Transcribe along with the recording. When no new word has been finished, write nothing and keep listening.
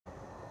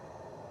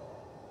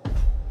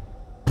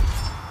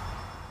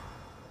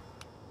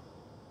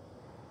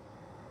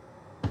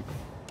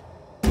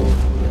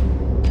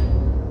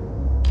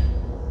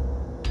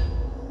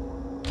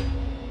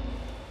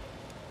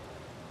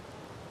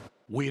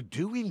We're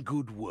doing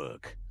good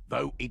work,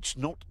 though it's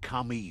not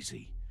come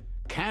easy.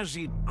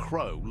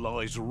 Kazakit-ha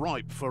lies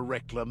ripe for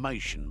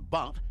reclamation,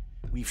 but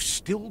we've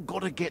still got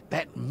to get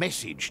that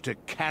message to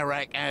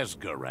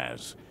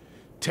Karak-Azgaraz.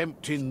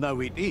 Tempting though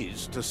it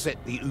is to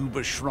set the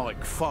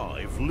Uberschreik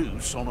 5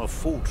 loose on a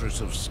fortress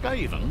of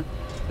Skaven,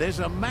 there's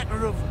a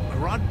matter of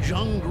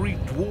grudge-hungry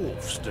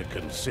dwarfs to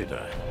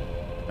consider.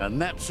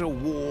 And that's a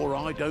war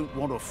I don't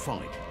want to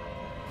fight.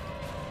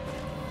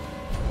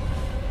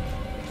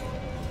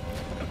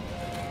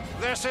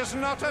 This is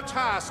not a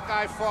task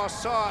I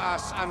foresaw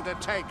us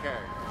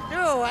undertaking.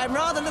 No, I'm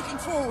rather looking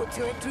forward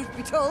to it, truth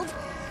be told.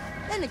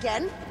 Then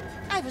again,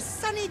 I've a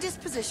sunny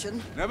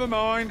disposition. Never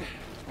mind.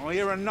 I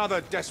hear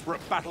another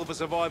desperate battle for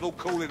survival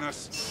calling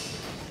us.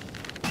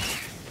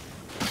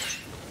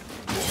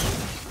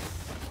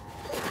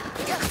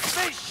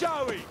 Bit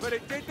showy, but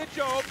it did the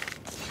job.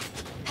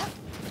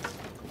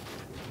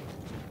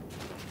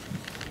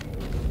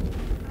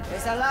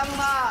 It's a long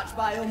march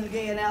by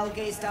Umgi and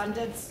Elgi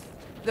standards.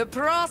 The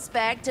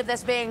prospect of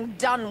this being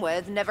done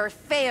with never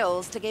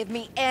fails to give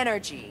me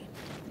energy.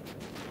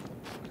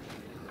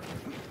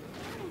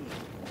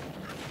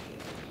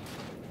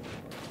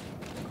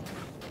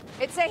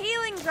 It's a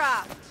healing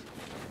draft.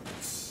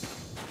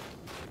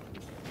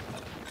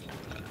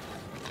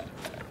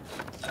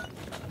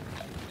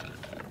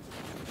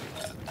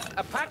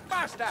 A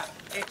packmaster!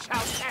 It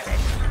shall tell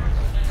it!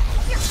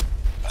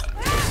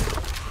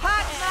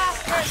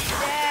 Packmaster's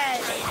dead!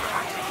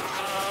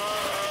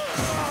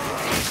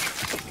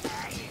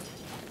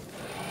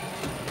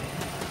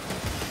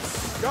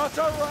 Got a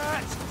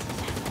rat!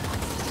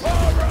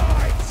 All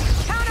right!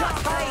 Cannot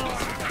fight!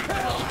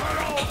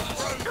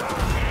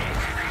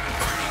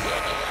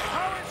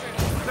 How is it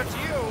that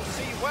you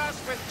see worse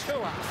with 2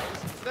 eyes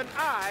than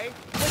I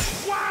with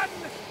 1?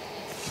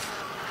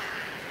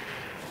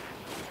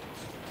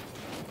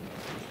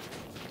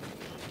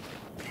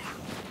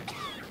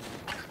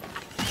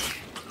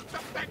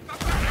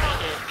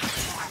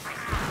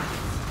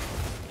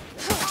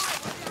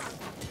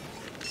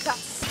 That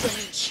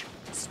stench!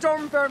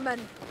 Storm vermin!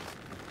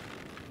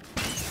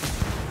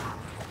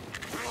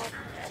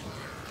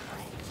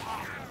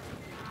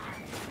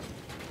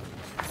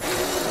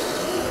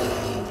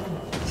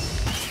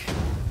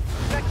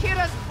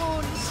 Zakira's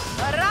bones!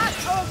 A rat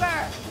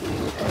ogre!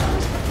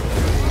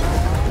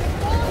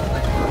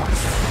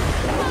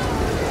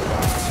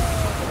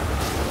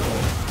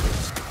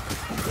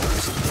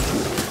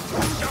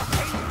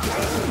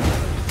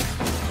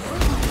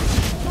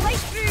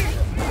 Light through!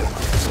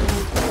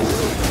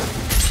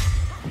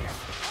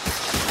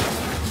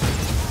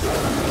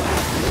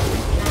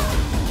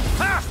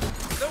 Ha!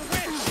 The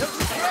witch has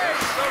slain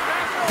the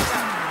rat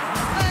ogre!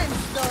 I'm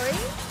sorry.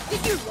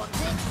 Did you want it?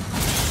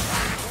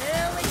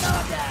 Here we go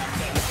again.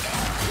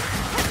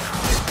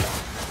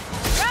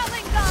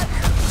 Rattling gun!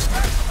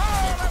 The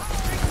power of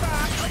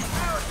Sigmar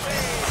compels me!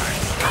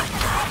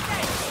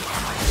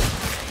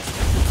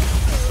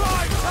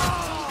 Fight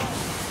on!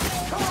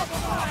 Come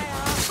on!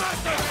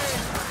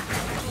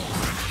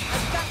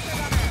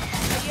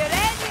 Are you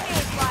ready,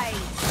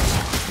 Mayflies?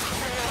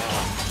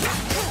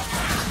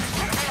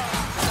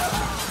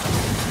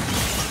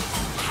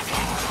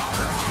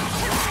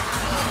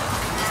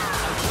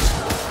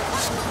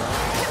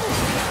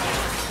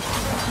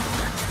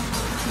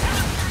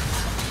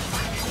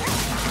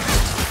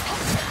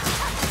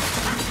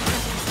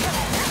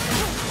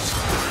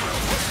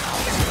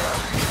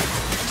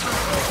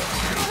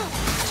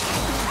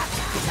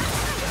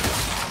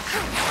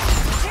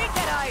 Take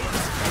it out!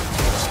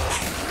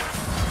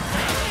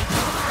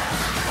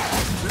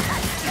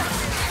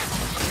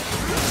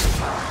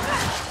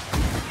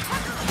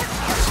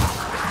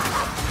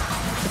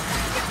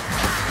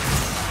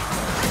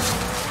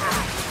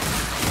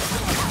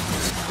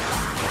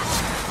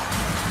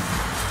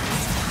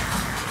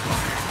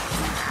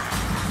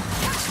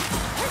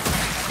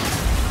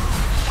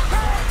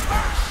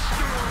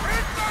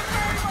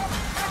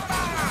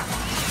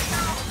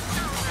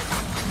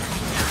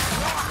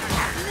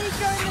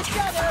 Sneaker in the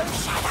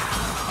shadows.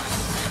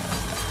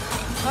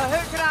 A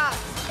hook rat!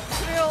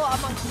 Cruel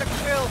amongst the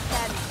cruel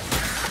ken.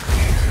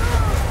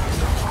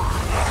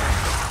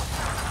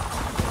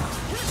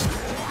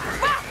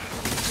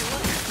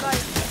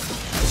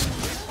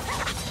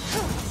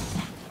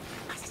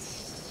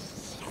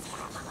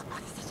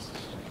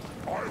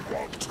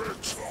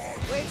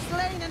 We've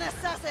slain an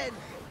assassin.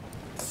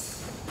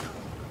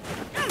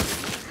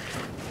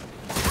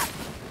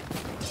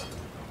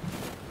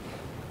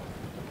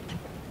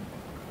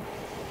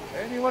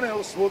 Anyone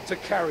else want to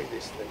carry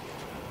this thing?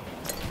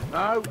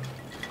 No?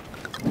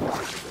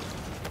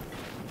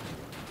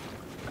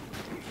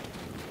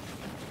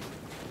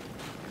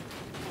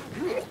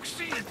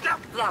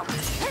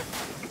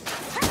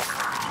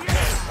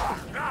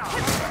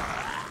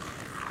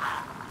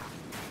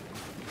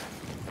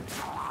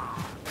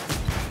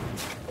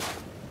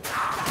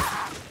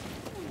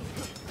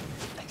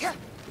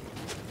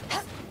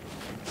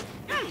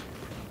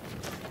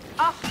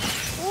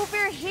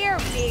 Over here,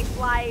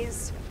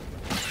 Mayflies!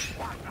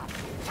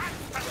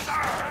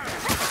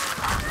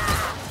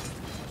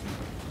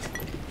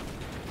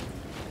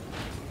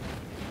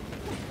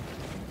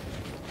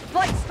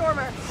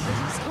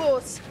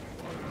 close.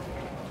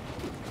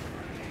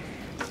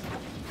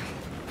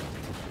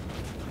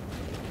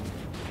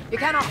 You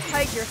cannot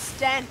hide your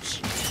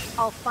stench.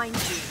 I'll find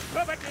you.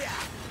 Over here!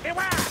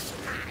 Beware!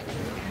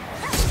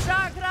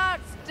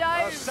 Sharkrats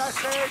down!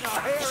 Assassin, I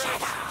hear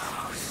it!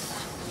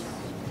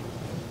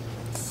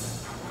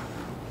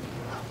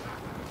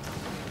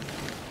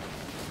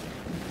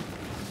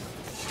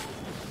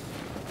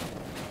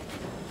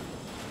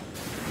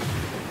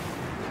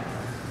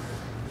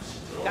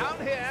 Down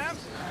here!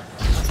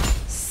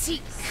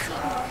 Seek.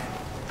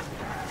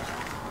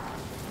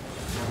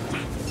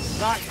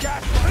 Like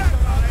gas black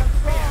on the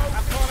floor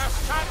upon a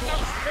son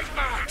of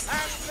Sigma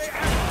and the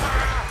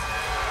Empire!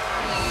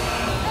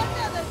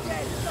 Another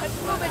dead son.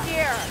 Move it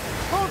here.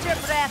 Hold your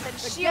breath and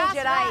shield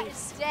your eyes.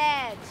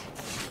 Dead.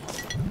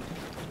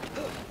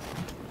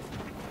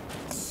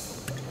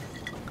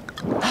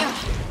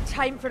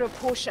 Time for a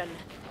potion.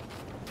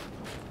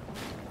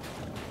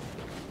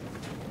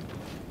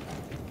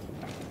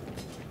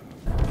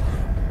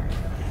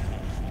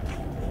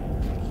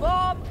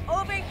 Bob,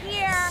 over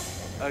here.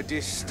 A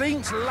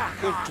distinct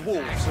lack of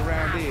dwarfs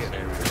around here.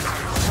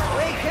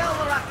 We kill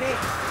the Lucky.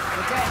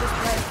 We get this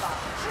place back.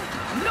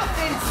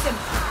 Nothing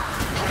simple.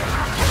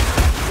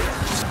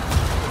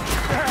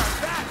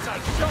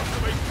 That's a shot to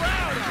be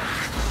proud of!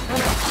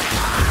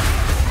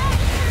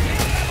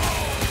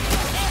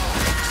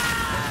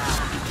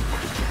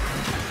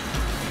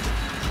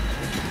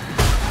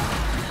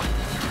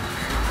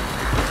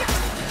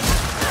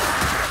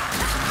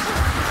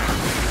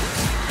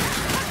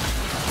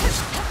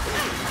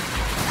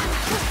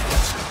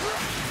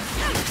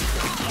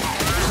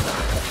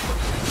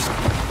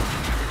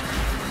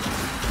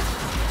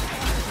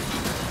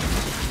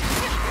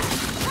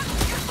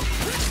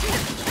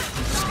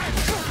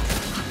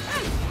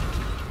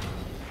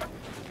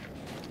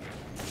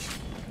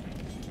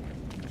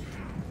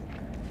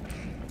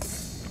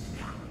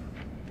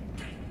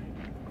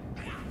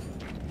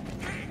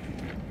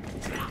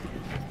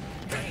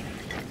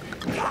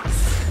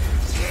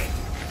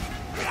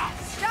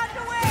 Stand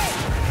away!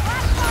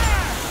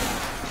 Backfire!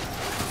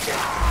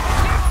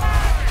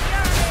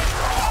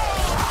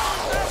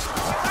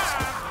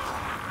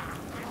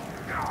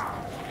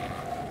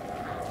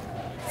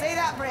 See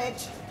that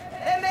bridge?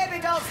 Then maybe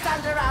don't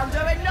stand around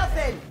doing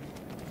nothing.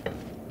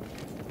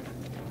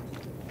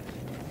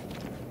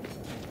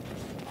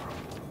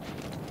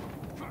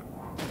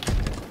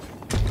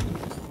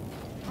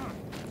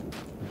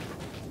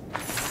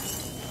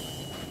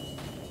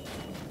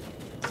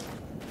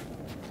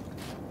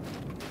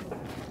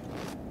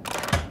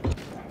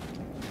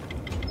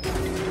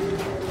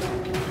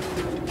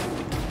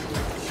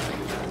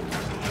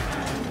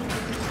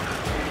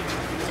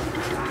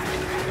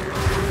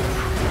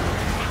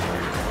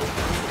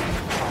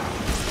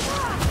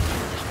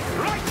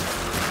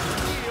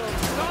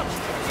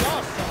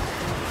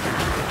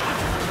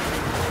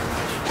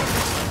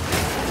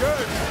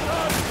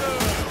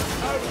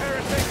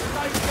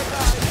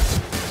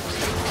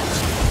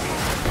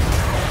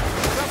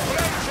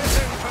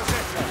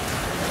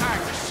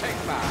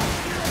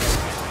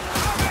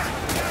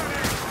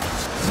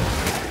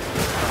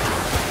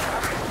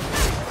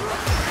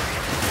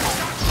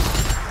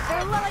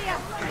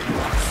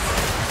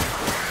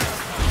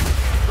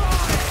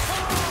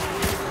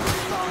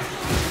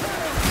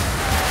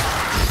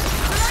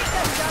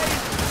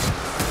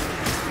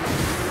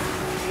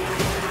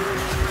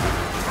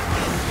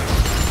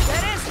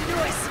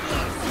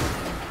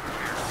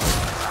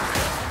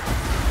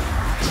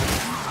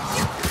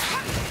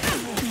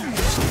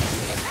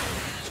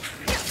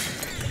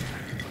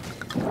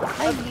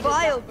 A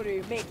vile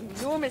brew, make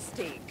no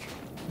mistake.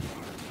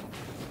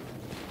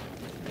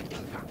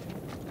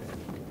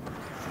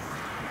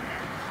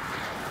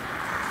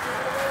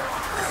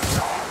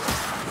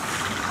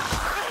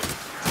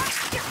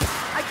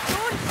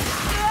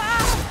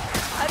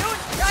 I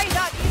don't die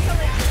that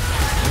easily.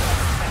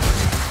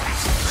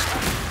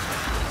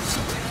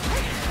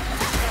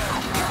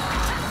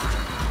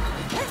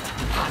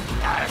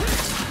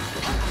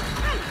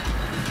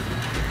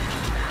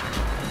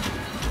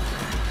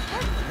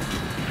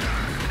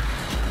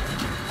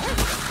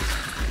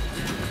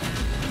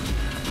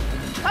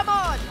 Come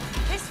on,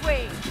 this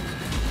way.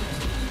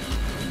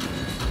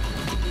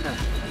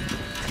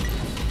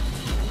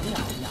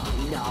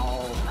 No.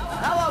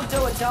 That won't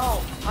do at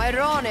all.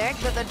 Ironic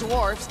that the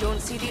dwarfs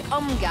don't see the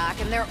umgak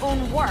in their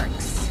own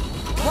works.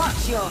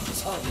 Watch your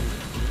tongue.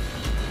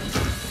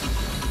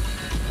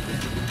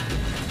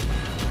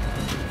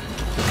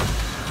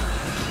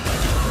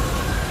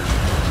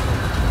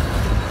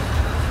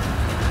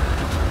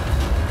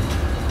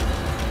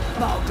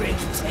 Come on, grit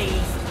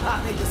teeth. I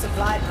think the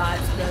supply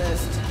pipe's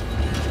burst.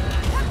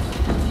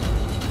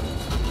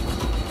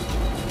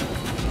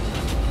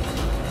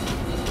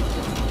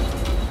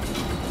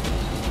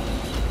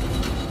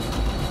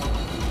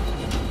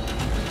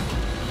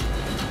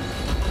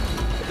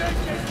 This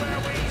is where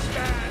we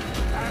stand,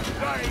 and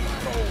they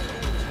fall.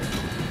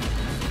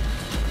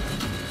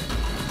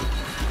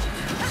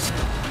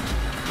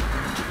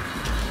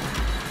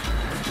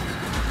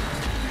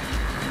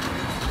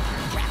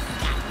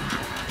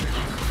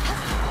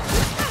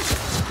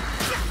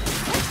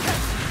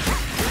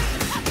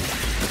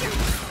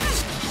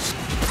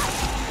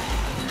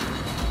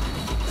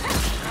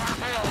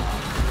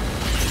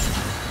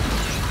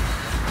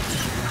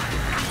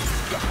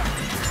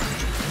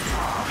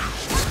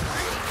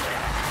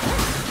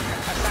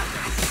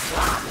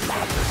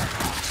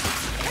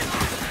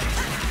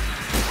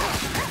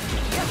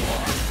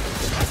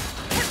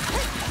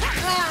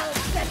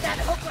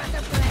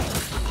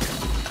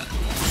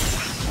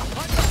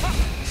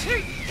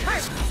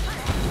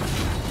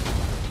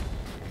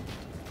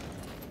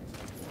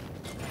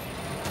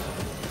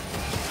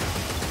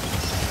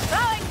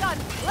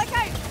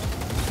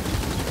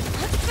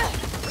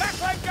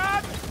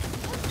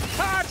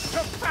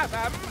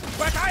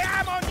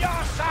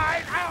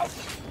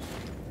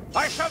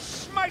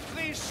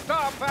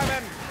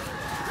 famine!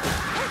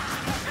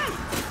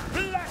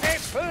 Bloody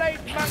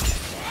plague monk!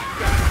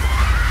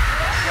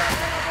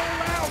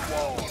 Loud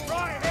war!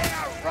 Right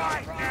here,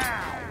 right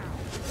now!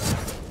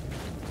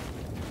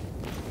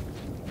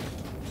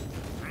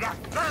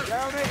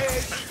 Down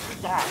ahead!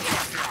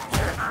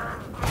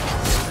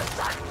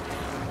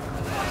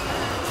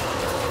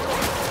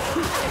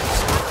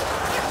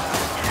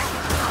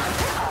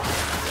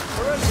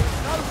 Brilliant!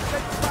 No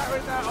sense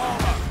battering that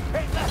armor!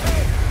 Hit the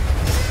head!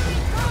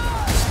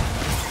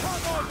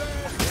 Come on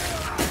then!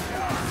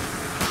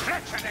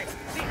 Treachery!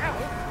 The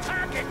elf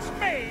targets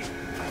me!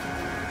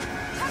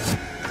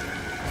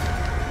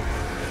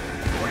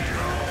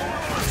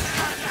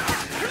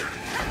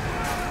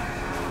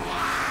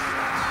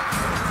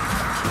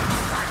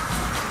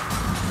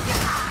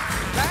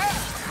 There!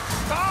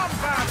 Storm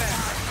vermin!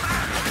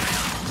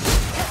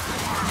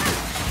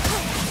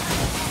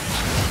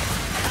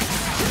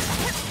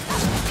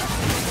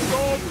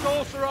 Sword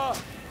sorcerer!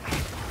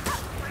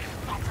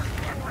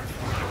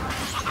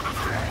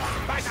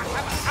 By the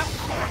hammer,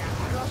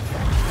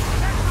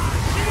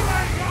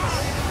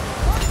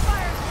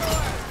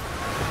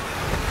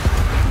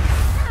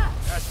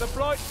 that's the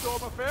blight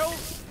stormer, Phil.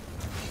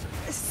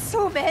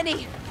 So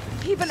many.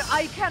 Even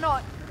I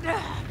cannot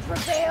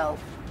prevail.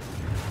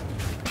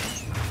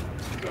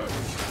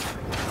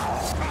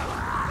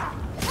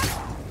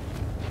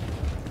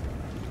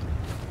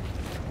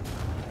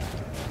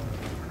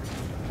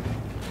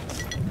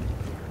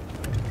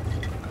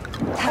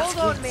 Hold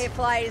on,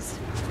 mayflies.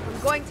 I'm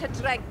going to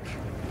drink.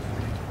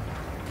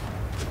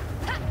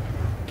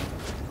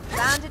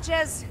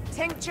 Bandages,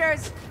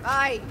 tinctures.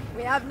 Aye,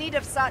 we have need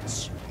of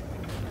such.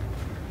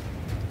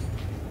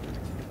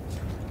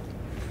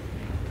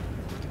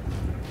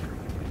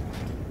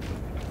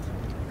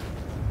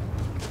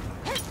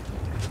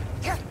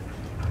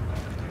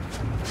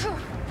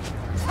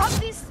 Up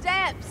these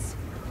steps.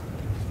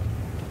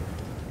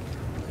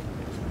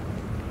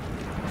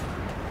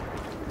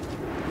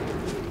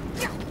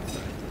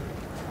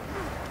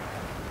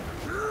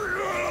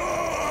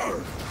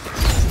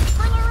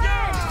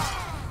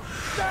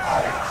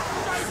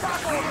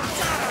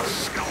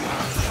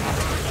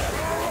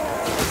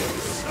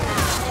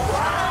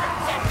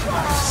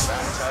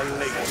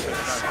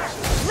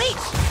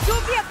 Leech!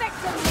 Don't be a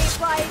victim,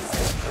 mayflies!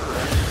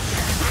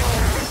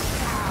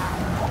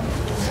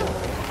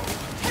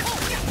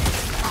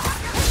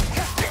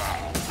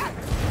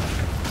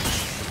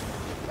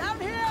 Down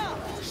here!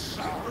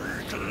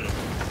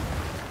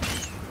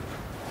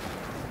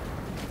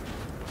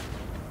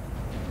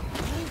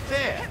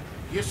 There!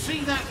 You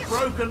see that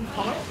broken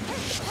pipe?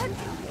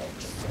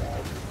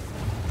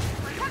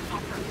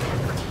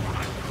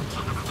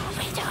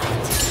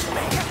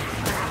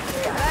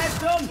 That's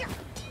done!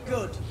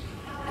 Good.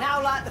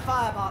 Now light the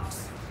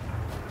firebox.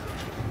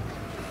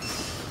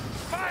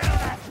 Fire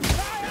that!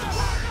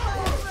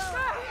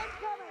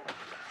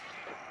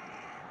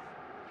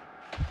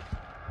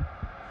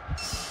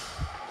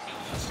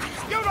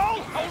 You're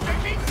all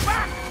holding me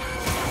back!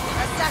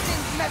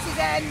 Assassin's message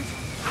end!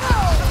 No!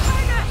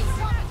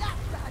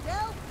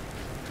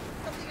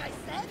 Something I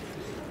said?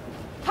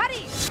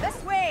 Hurry! This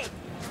way!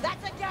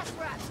 That's a gas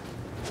rat!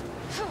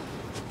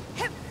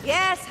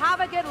 Yes, have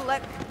a good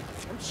look.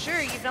 I'm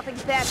sure you've nothing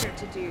better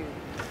to do.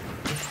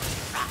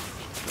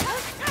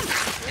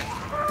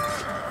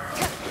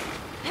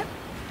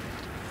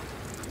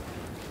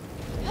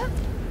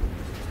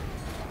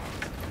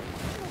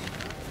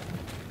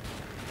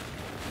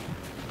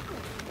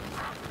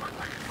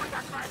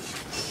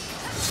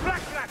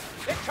 Black rat!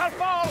 It shall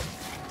fall!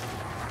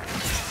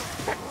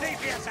 The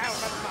devious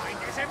elven mind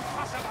is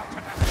impossible to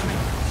destroy!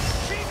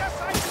 See the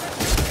sight of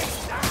it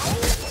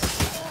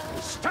now!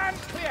 Stand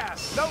clear!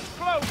 Those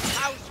globes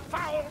house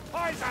foul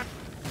poison!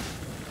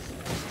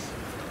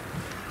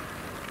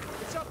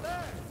 It's up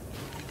there!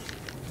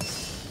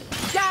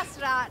 Gas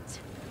rat!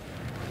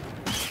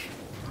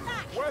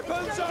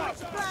 Weapons up!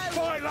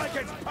 Fight like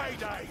it's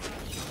payday!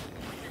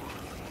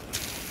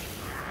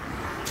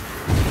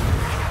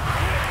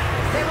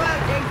 Stay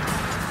working,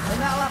 and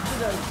that'll have to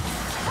do.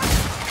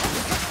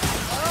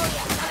 Oh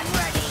yes, I'm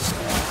ready.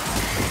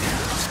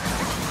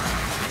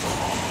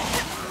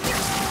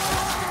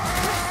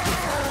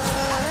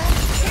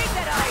 Take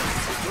that ice.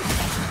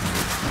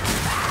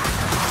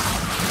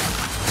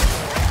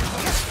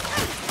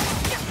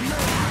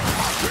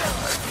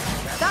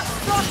 That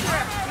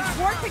sorcerer, he's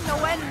warping the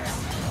wind.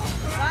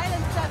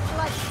 Silence that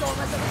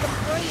blightstormer so we can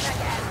breathe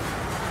again.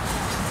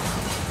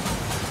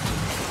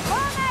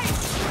 Coming!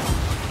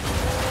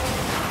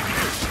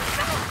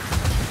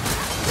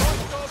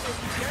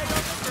 Dead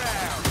on the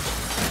ground!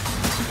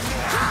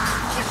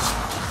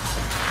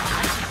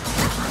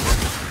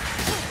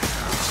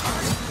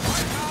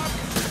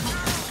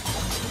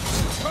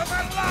 For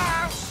the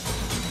last!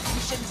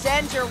 You should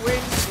send your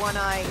wounds, One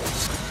Eye.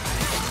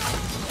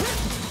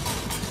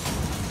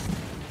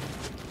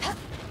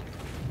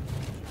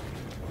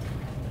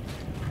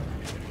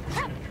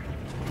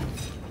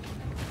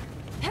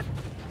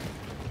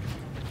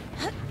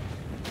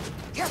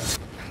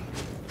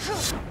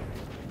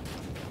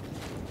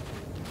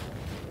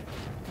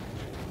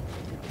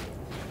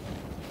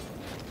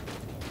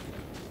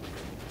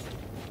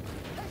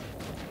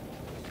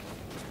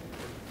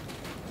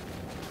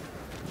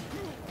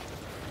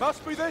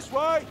 Must be this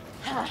way.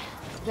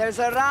 There's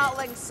a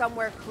rattling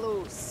somewhere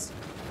close.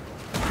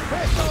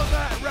 Where's all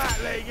that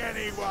rattling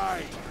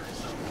anyway?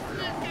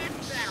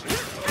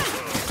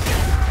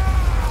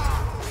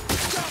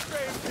 Shut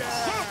him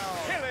down!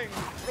 Killing,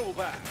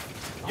 Ruber.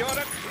 You're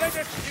a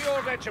credit to your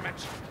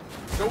regiment.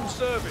 It's all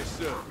service,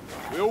 sir.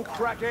 We all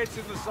crackheads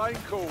in the same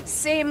cause.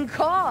 Same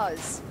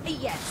cause.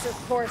 Yes, of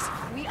course.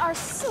 We are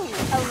so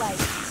alike.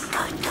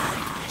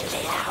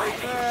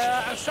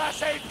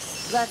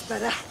 Assassins! That's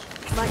better.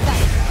 Like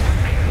that.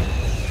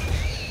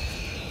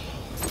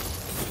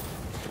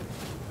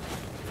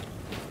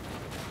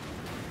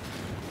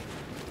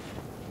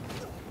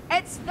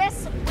 It's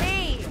this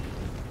way.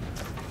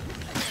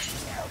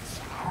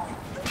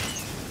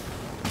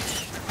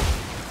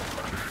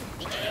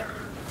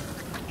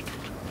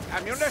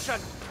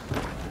 Ammunition!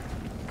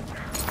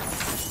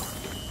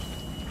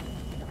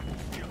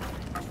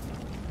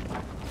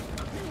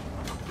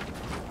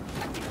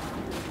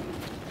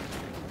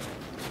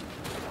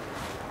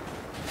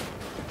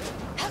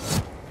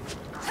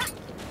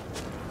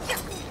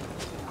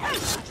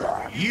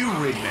 You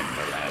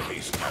remember how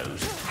this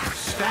goes.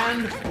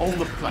 Stand on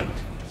the plate.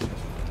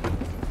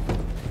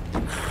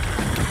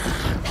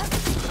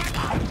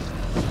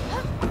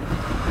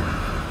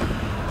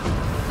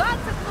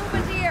 Lots of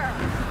movement here.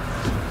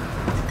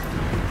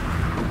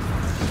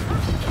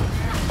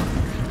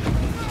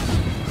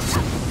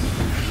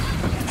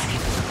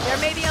 There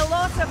may be a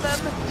lot of them,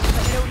 but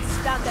they don't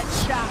stand a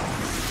chance.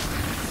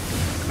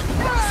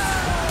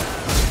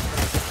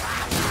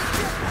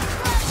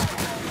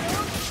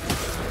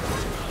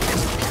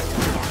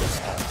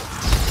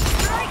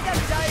 Strike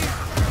them down!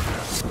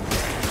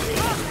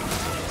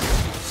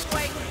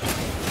 Swing!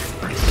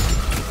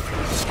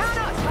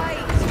 Cannot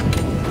hide!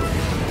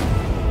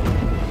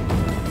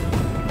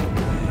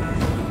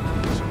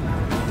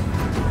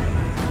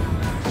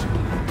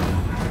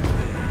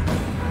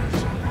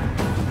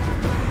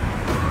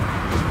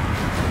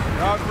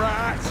 Not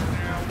right.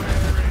 Now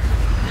where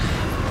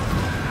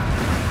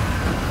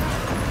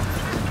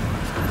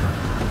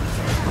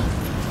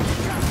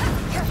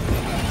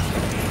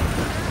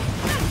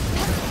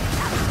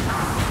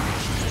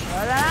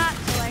Well, that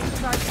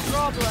length's our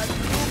problem,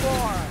 no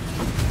more.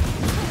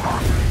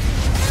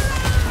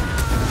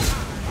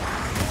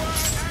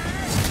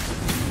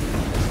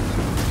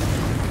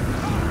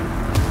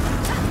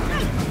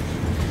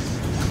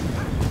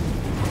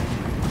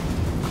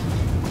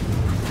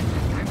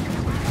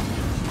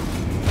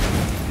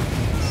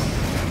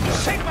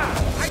 Sigma!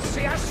 I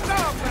see a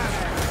storm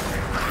banner!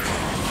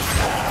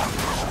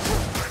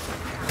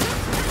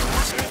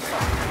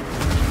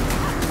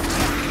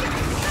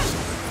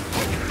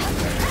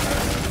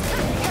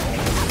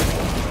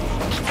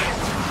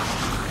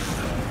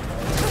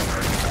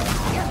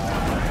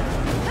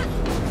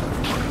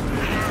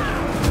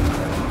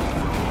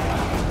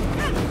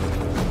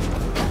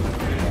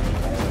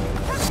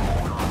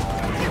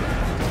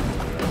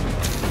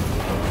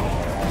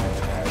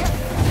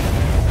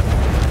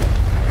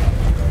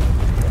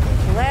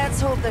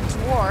 Let's hope the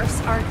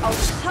dwarfs aren't all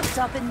tucked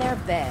up in their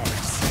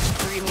beds,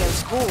 dreaming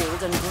of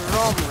gold and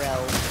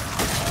Bromrill.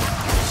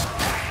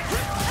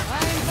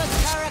 Time for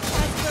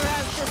Kazakit-ha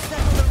to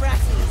settle the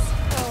ratties.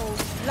 Oh,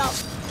 love.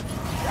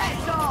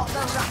 That's all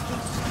the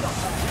ratties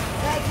stopper.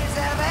 They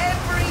deserve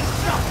every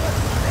shot.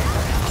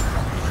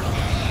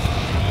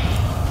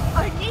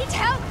 I need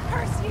help,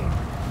 curse you!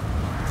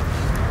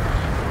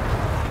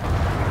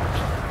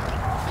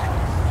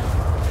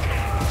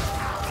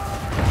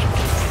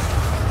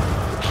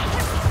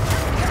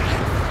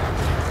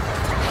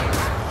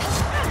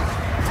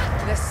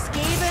 The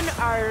Skaven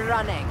are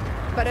running,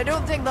 but I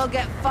don't think they'll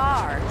get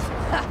far.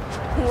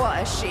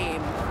 What a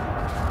shame.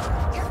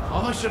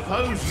 I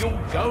suppose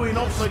you're going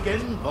off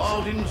again,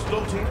 Vardin's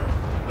daughter.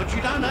 But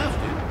you don't have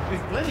to.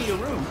 There's plenty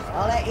of room.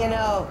 I'll let you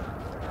know,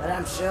 but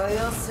I'm sure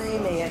you'll see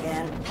me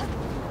again.